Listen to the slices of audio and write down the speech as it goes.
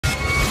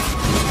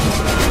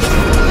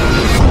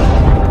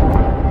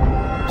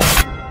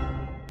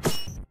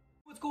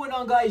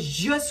on, guys?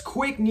 Just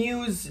quick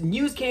news.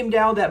 News came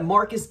down that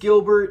Marcus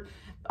Gilbert,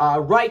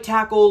 right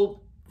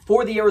tackle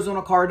for the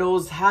Arizona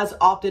Cardinals, has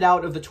opted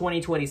out of the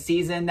 2020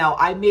 season. Now,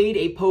 I made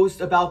a post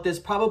about this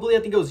probably, I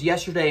think it was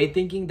yesterday,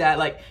 thinking that,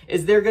 like,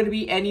 is there going to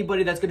be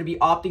anybody that's going to be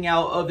opting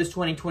out of this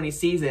 2020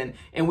 season?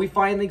 And we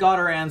finally got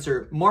our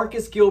answer.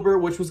 Marcus Gilbert,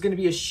 which was going to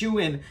be a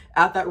shoo-in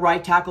at that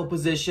right tackle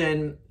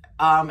position,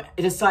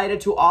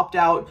 decided to opt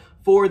out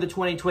for the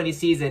 2020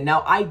 season.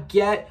 Now, I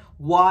get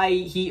why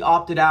he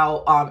opted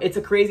out. It's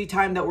a crazy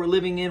time that we're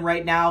living in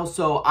right now,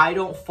 so I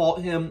don't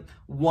fault him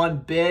one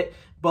bit.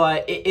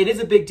 But it is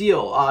a big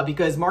deal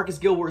because Marcus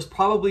Gilbert is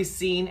probably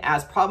seen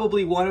as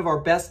probably one of our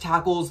best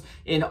tackles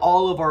in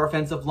all of our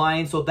offensive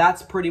line. So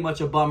that's pretty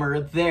much a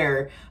bummer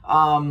there.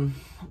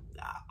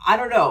 I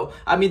don't know.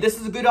 I mean,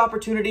 this is a good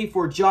opportunity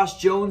for Josh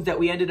Jones that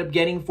we ended up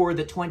getting for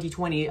the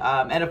 2020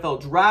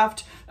 NFL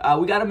draft.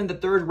 We got him in the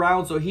 3rd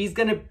round, so he's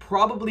going to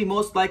probably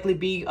most likely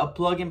be a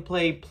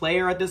plug-and-play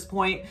player at this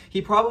point. He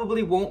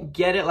probably won't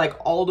get it like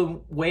all the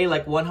way,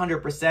 like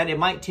 100%. It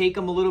might take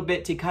him a little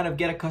bit to kind of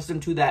get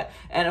accustomed to that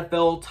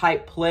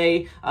NFL-type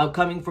play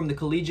coming from the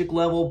collegiate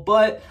level,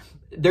 but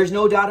there's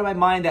no doubt in my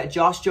mind that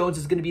Josh Jones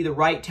is going to be the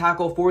right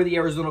tackle for the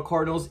Arizona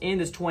Cardinals in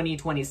this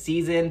 2020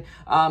 season.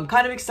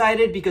 Kind of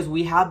excited because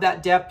we have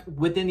that depth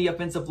within the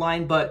offensive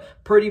line,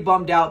 but pretty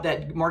bummed out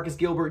that Marcus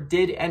Gilbert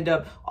did end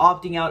up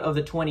opting out of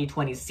the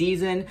 2020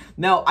 season.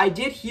 Now, I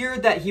did hear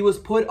that he was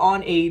put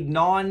on a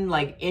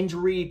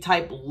non-injury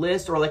type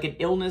list or like an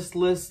illness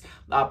list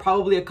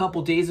probably a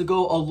couple days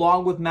ago,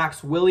 along with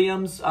Max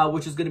Williams,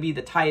 which is going to be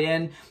the tight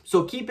end.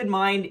 So keep in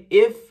mind,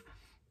 if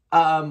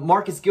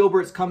Marcus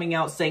Gilbert's coming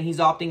out saying he's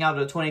opting out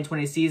of the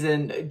 2020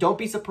 season, don't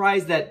be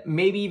surprised that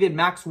maybe even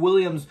Max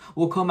Williams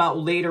will come out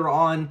later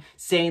on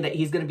saying that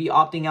he's going to be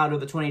opting out of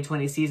the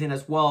 2020 season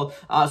as well.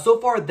 So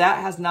far, that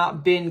has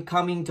not been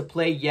coming to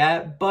play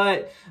yet,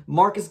 but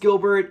Marcus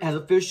Gilbert has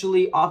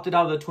officially opted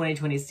out of the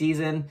 2020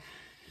 season.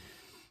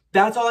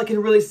 That's all I can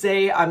really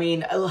say. I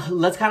mean,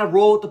 let's kind of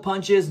roll with the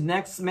punches.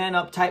 Next man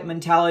up type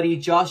mentality.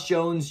 Josh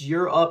Jones,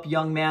 you're up,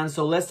 young man.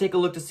 So let's take a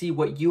look to see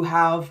what you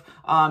have.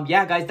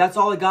 Yeah, guys, that's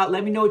all I got.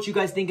 Let me know what you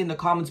guys think in the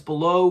comments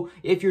below.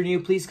 If you're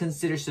new, please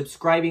consider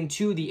subscribing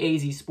to the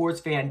AZ Sports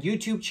Fan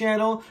YouTube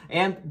channel.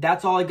 And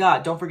that's all I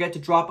got. Don't forget to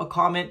drop a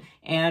comment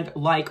and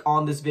like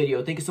on this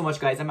video. Thank you so much,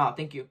 guys. I'm out.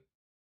 Thank you.